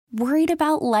Worried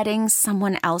about letting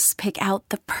someone else pick out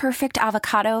the perfect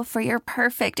avocado for your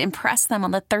perfect impress them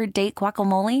on the third date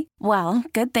guacamole? Well,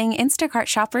 good thing Instacart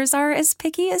shoppers are as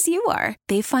picky as you are.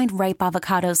 They find ripe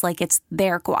avocados like it's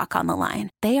their guac on the line.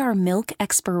 They are milk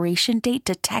expiration date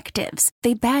detectives.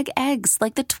 They bag eggs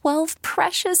like the 12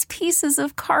 precious pieces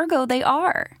of cargo they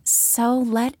are. So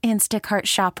let Instacart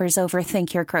shoppers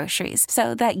overthink your groceries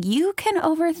so that you can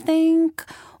overthink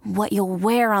what you'll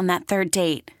wear on that third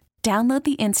date. Download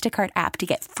the Instacart app to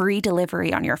get free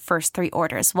delivery on your first 3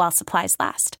 orders while supplies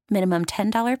last. Minimum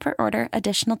 $10 per order.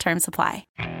 Additional terms apply.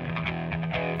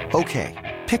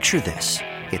 Okay, picture this.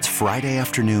 It's Friday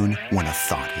afternoon when a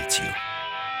thought hits you.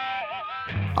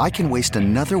 I can waste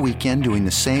another weekend doing the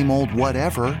same old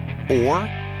whatever, or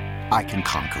I can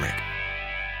conquer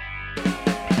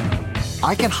it.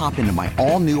 I can hop into my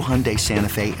all-new Hyundai Santa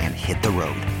Fe and hit the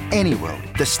road. Any road.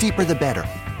 The steeper, the better.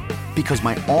 Because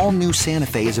my all-new Santa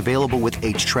Fe is available with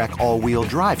H-Track all-wheel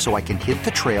drive, so I can hit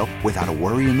the trail without a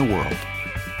worry in the world.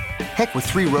 Heck, with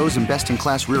 3 rows and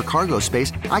best-in-class rear cargo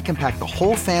space, I can pack the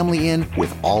whole family in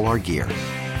with all our gear.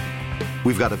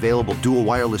 We've got available dual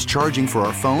wireless charging for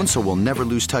our phones, so we'll never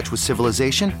lose touch with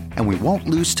civilization, and we won't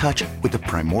lose touch with the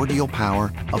primordial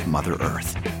power of Mother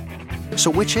Earth.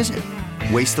 So which is it?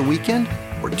 Waste the weekend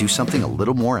or do something a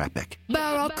little more epic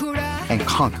and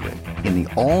conquer it in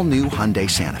the all-new Hyundai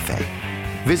Santa Fe.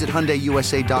 Visit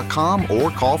HyundaiUSA.com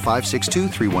or call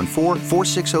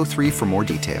 562-314-4603 for more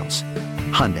details.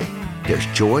 Hyundai, there's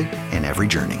joy in every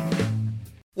journey.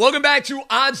 Welcome back to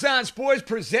Odds On Sports,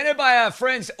 presented by our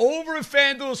friends over at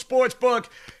FanDuel Sportsbook.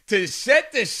 To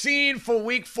set the scene for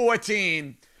Week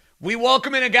 14, we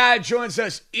welcome in a guy who joins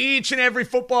us each and every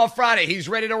football Friday. He's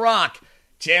ready to rock.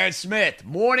 Jared Smith,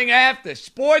 morning after,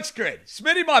 Sports Grid.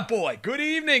 Smitty, my boy, good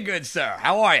evening, good sir.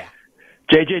 How are you?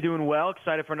 JJ doing well,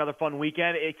 excited for another fun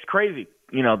weekend. It's crazy.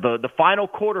 You know, the final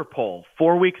quarter poll,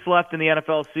 4 weeks left in the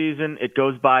NFL season. It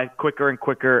goes by quicker and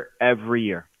quicker every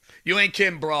year. You ain't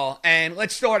kidding, bro. And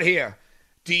let's start here.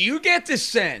 Do you get the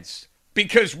sense,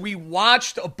 because we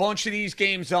watched a bunch of these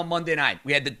games on Monday night.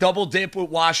 We had the double dip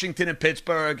with Washington and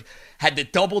Pittsburgh, had the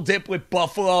double dip with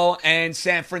Buffalo and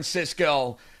San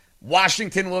Francisco.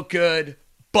 Washington looked good.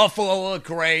 Buffalo looked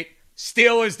great.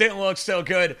 Steelers didn't look so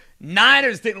good.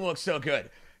 Niners didn't look so good.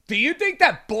 Do you think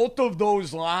that both of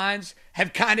those lines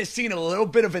have kind of seen a little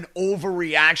bit of an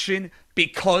overreaction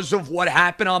because of what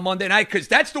happened on Monday night? Because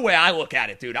that's the way I look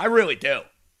at it, dude. I really do.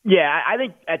 Yeah, I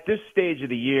think at this stage of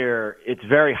the year, it's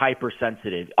very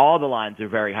hypersensitive. All the lines are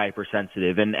very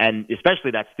hypersensitive, and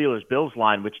especially that Steelers-Bills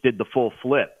line, which did the full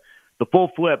flip. The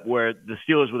full flip where the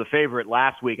Steelers were the favorite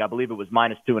last week. I believe it was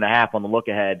 -2.5 on the look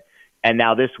ahead. And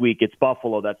now this week it's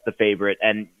Buffalo that's the favorite.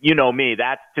 And you know me,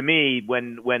 that's to me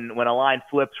when a line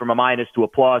flips from a minus to a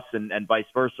plus and vice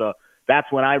versa,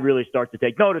 that's when I really start to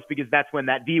take notice, because that's when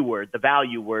that V word, the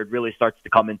value word, really starts to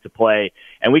come into play.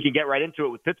 And we can get right into it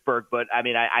with Pittsburgh, but I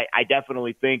mean, I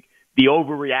definitely think the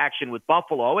overreaction with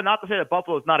Buffalo, and not to say that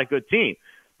Buffalo is not a good team,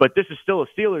 but this is still a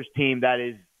Steelers team that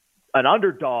is an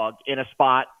underdog in a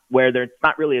spot where it's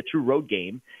not really a true road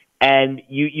game. And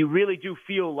you really do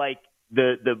feel like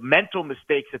the mental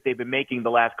mistakes that they've been making the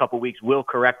last couple of weeks will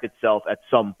correct itself at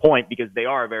some point, because they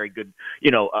are a very good,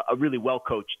 a really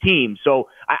well-coached team. So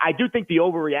I do think the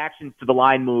overreactions to the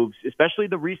line moves, especially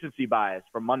the recency bias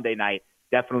from Monday night,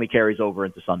 definitely carries over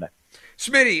into Sunday.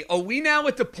 Smitty, are we now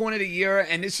at the point of the year,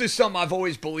 and this is something I've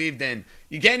always believed in,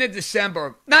 you get into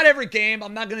December, not every game,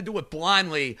 I'm not going to do it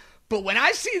blindly, but when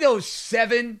I see those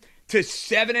 7 to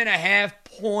 7.5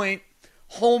 point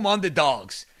home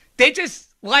underdogs, they just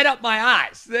light up my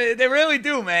eyes. They really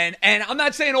do, man. And I'm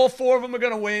not saying all 4 of them are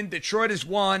going to win. Detroit is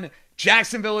one.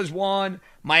 Jacksonville is one.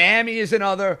 Miami is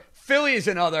another. Philly is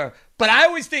another. But I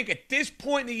always think at this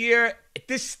point in the year, at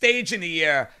this stage in the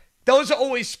year, those are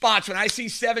always spots when I see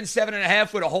 7,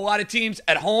 7.5 with a whole lot of teams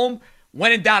at home.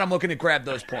 When in doubt, I'm looking to grab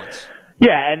those points.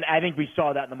 Yeah, and I think we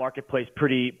saw that in the marketplace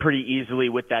pretty easily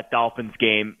with that Dolphins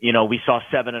game. We saw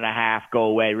 7.5 go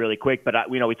away really quick. But,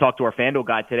 we talked to our FanDuel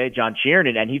guy today, John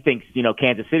Sheeran, and he thinks,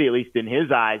 Kansas City, at least in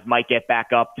his eyes, might get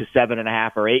back up to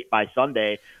 7.5 or 8 by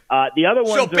Sunday. The other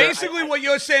ones. So basically what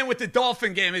you're saying with the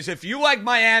Dolphin game is if you like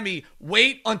Miami,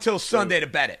 wait until Sunday to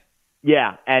bet it.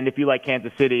 Yeah, and if you like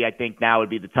Kansas City, I think now would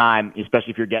be the time,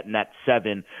 especially if you're getting that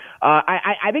 7.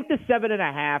 I think the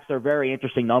 7.5s are very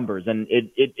interesting numbers, and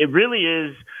it really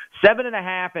is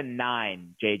 7.5 and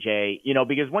 9, JJ.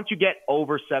 Because once you get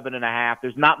over 7.5,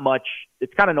 there's not much.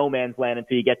 It's kind of no man's land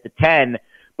until you get to 10.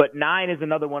 But 9 is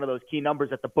another one of those key numbers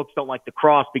that the books don't like to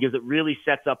cross, because it really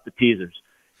sets up the teasers.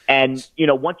 And,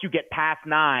 once you get past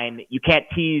 9, you can't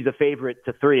tease a favorite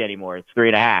to 3 anymore. It's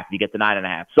 3.5. You get to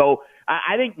 9.5. So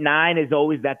I think 9 is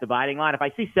always that dividing line. If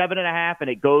I see 7.5 and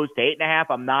it goes to 8.5,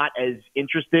 I'm not as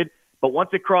interested. But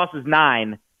once it crosses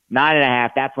 9, 9.5,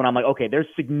 that's when I'm like, okay, there's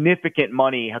significant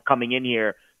money coming in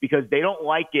here because they don't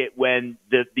like it when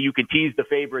you can tease the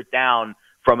favorite down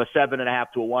from a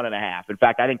 7.5 to a 1.5. In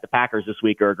fact, I think the Packers this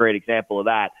week are a great example of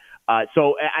that.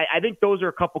 So I think those are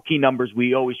a couple key numbers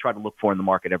we always try to look for in the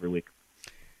market every week.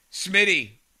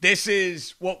 Smitty, this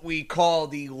is what we call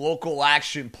the local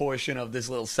action portion of this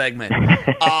little segment.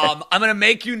 I'm going to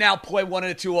make you now play one of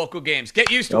the 2 local games. Get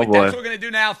used to it. Boy. That's what we're going to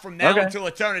do now from now until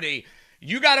eternity.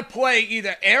 You got to play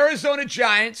either Arizona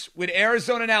Giants, with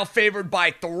Arizona now favored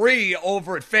by 3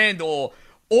 over at FanDuel,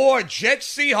 or Jets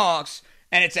Seahawks,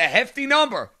 and it's a hefty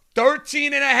number,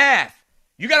 13.5.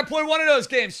 You got to play one of those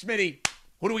games, Smitty.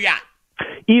 Who do we got?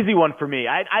 Easy one for me.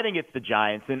 I think it's the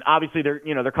Giants, and obviously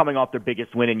they're coming off their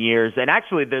biggest win in years, and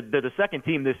actually they're the second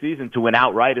team this season to win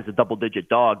outright as a double-digit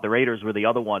dog. The Raiders were the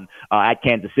other one at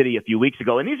Kansas City a few weeks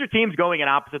ago, and these are teams going in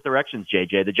opposite directions.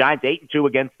 JJ, the Giants 8-2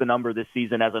 against the number this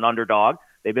season as an underdog.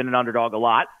 They've been an underdog a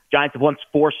lot. Giants have won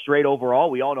 4 straight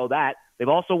overall. We all know that. They've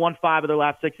also won 5 of their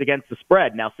last 6 against the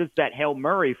spread. Now, since that Hail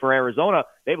Murray for Arizona,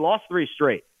 they've lost 3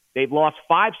 straight. They've lost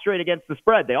 5 straight against the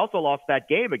spread. They also lost that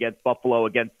game against Buffalo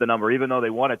against the number, even though they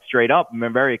won it straight up in a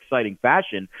very exciting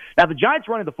fashion. Now, the Giants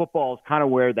running the football is kind of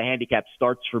where the handicap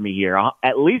starts for me here.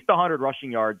 At least 100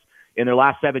 rushing yards in their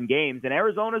last 7 games. And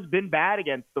Arizona's been bad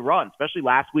against the run, especially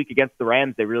last week against the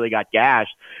Rams. They really got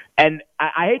gashed. And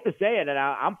I hate to say it, and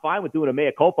I'm fine with doing a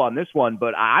mea culpa on this one,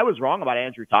 but I was wrong about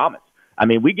Andrew Thomas. I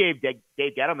mean, we gave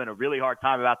Dave Gettleman a really hard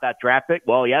time about that draft pick.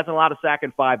 Well, he hasn't allowed a sack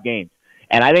in 5 games.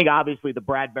 And I think, obviously, the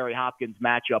Bradbury-Hopkins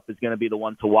matchup is going to be the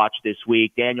one to watch this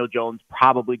week. Daniel Jones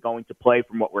probably going to play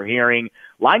from what we're hearing.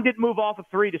 Line didn't move off of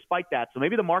 3 despite that, so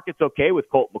maybe the market's okay with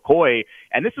Colt McCoy.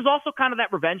 And this is also kind of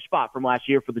that revenge spot from last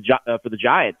year for the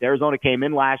Giants. Arizona came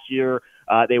in last year.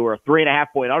 They were a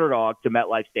 3.5-point underdog to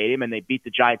MetLife Stadium, and they beat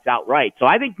the Giants outright. So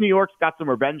I think New York's got some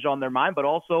revenge on their mind, but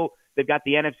also they've got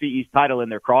the NFC East title in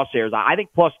their crosshairs. I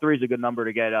think +3 is a good number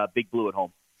to get Big Blue at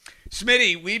home.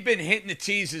 Smitty, we've been hitting the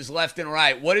teases left and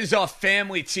right. What is our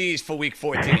family tease for Week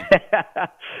 14?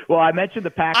 Well, I mentioned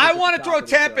the Packers. I want to throw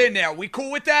Tampa in there. We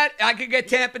cool with that? I could get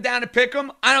Tampa down to pick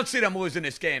them. I don't see them losing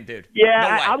this game, dude.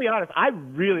 Yeah, I'll be honest. I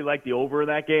really like the over in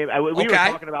that game. We were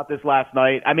talking about this last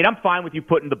night. I mean, I'm fine with you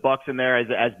putting the Bucs in there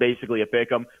as basically a pick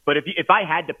 'em. But if I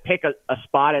had to pick a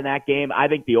spot in that game, I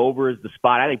think the over is the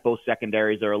spot. I think both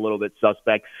secondaries are a little bit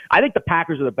suspect. I think the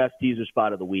Packers are the best teaser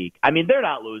spot of the week. I mean, they're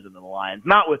not losing to the Lions.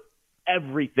 Not with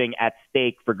everything at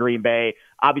stake for Green Bay.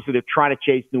 Obviously, they're trying to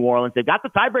chase New Orleans. They've got the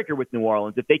tiebreaker with New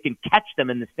Orleans. If they can catch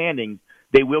them in the standings,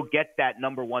 they will get that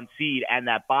number 1 seed and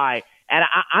that bye. And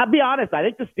I'll be honest, I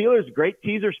think the Steelers are a great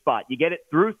teaser spot. You get it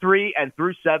through 3 and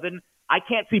through 7. I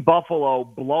can't see Buffalo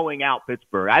blowing out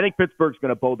Pittsburgh. I think Pittsburgh's going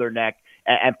to bow their neck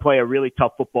and play a really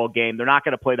tough football game. They're not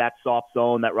going to play that soft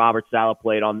zone that Robert Saleh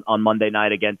played on Monday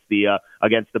night against the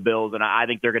Bills, and I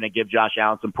think they're going to give Josh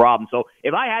Allen some problems. So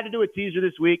if I had to do a teaser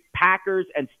this week, Packers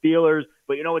and Steelers.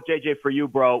 But you know what, JJ, for you,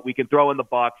 bro, we can throw in the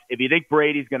Bucs. If you think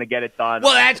Brady's going to get it done.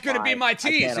 Well, that's going to be my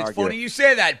tease. It's funny you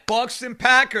say that. Bucs and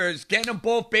Packers, getting them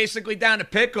both basically down to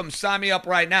pick them. Sign me up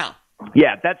right now.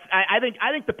 Yeah, I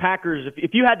think the Packers,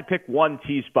 if you had to pick one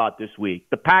tease spot this week,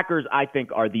 the Packers, I think,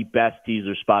 are the best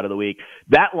teaser spot of the week.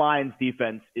 That Lions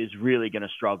defense is really going to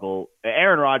struggle.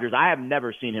 Aaron Rodgers, I have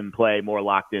never seen him play more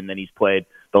locked in than he's played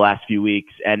the last few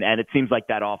weeks, and it seems like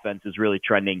that offense is really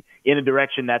trending in a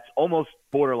direction that's almost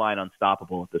borderline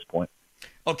unstoppable at this point.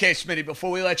 Okay, Smitty, before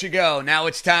we let you go, now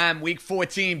it's time, Week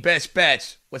 14, best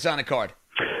bets. What's on the card?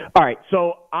 All right,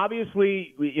 so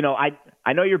obviously,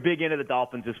 I know you're big into the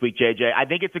Dolphins this week, JJ. I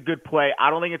think it's a good play. I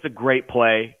don't think it's a great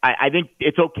play. I think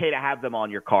it's okay to have them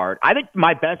on your card. I think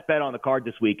my best bet on the card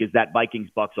this week is that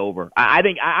Vikings-Bucks over. I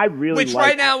think I really Which like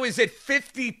right now is at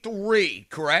 53,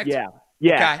 correct? Yeah.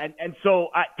 Okay. And so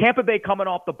Tampa Bay coming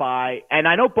off the bye, and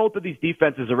I know both of these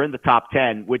defenses are in the top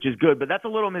 10, which is good, but that's a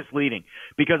little misleading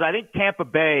because I think Tampa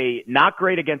Bay, not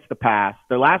great against the pass.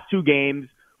 Their last 2 games,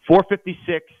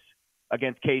 456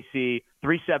 against KC,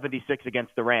 376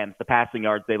 against the Rams, the passing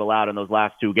yards they've allowed in those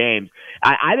last 2 games.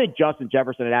 I think Justin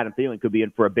Jefferson and Adam Thielen could be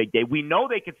in for a big day. We know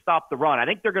they can stop the run. I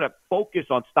think they're going to focus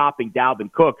on stopping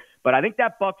Dalvin Cook, but I think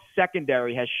that Bucs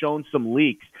secondary has shown some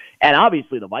leaks. And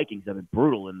obviously the Vikings have been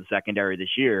brutal in the secondary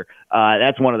this year.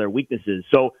 That's one of their weaknesses.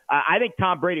 So I think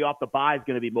Tom Brady off the bye is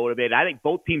going to be motivated. I think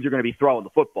both teams are going to be throwing the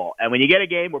football. And when you get a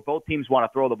game where both teams want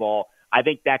to throw the ball, I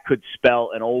think that could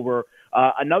spell an over.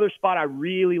 Another spot I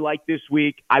really like this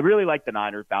week, I really like the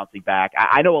Niners bouncing back.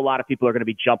 I know a lot of people are going to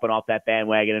be jumping off that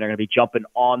bandwagon and they're going to be jumping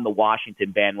on the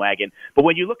Washington bandwagon. But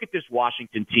when you look at this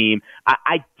Washington team,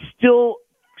 I still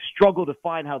struggle to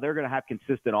find how they're going to have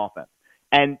consistent offense.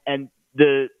 And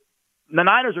the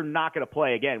Niners are not going to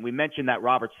play, again, we mentioned that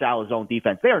Robert Saleh's zone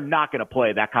defense. They are not going to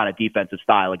play that kind of defensive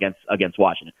style against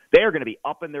Washington. They are going to be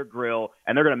up in their grill,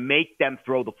 and they're going to make them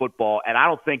throw the football. And I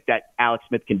don't think that Alex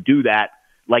Smith can do that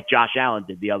like Josh Allen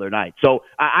did the other night. So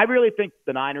I really think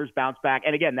the Niners bounce back.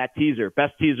 And again, that teaser,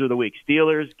 best teaser of the week.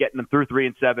 Steelers getting them through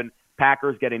 3-7.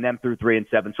 Packers getting them through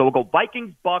 3-7. So we'll go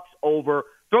Vikings, Bucks over.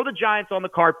 Throw the Giants on the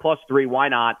card +3. Why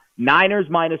not? Niners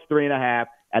 -3.5.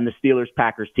 And the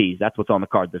Steelers-Packers tease. That's what's on the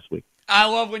card this week. I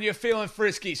love when you're feeling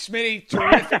frisky. Smitty,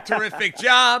 terrific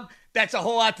job. That's a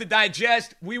whole lot to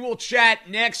digest. We will chat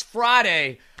next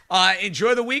Friday.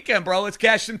 Enjoy the weekend, bro. Let's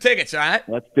cash some tickets, all right?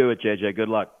 Let's do it, JJ. Good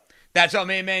luck. That's our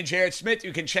main man, Jared Smith.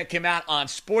 You can check him out on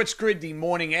Sports Grid the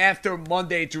morning after,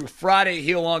 Monday through Friday.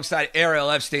 He alongside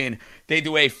Ariel Epstein. They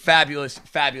do a fabulous,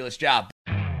 fabulous job.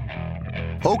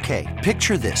 Okay,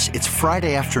 picture this. It's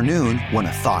Friday afternoon when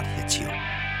a thought hits you.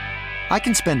 I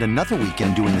can spend another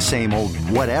weekend doing the same old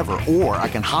whatever, or I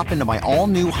can hop into my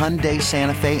all-new Hyundai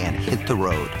Santa Fe and hit the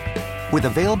road. With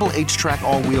available H-Track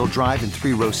all-wheel drive and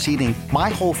 3-row seating, my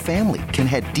whole family can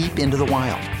head deep into the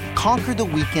wild. Conquer the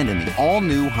weekend in the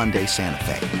all-new Hyundai Santa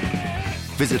Fe.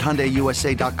 Visit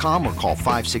HyundaiUSA.com or call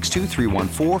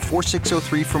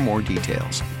 562-314-4603 for more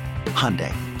details.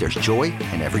 Hyundai, there's joy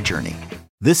in every journey.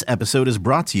 This episode is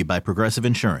brought to you by Progressive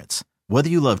Insurance. Whether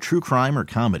you love true crime or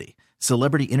comedy,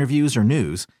 celebrity interviews or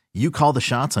news, you call the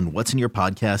shots on what's in your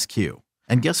podcast queue.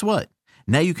 And guess what?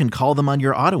 Now you can call them on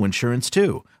your auto insurance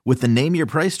too with the Name Your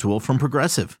Price tool from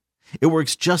Progressive. It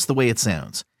works just the way it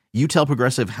sounds. You tell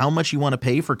Progressive how much you want to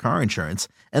pay for car insurance,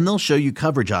 and they'll show you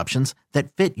coverage options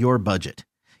that fit your budget.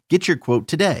 Get your quote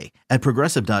today at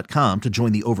Progressive.com to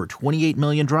join the over 28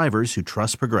 million drivers who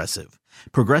trust Progressive.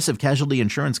 Progressive Casualty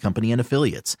Insurance Company and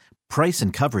Affiliates. Price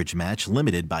and coverage match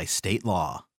limited by state law.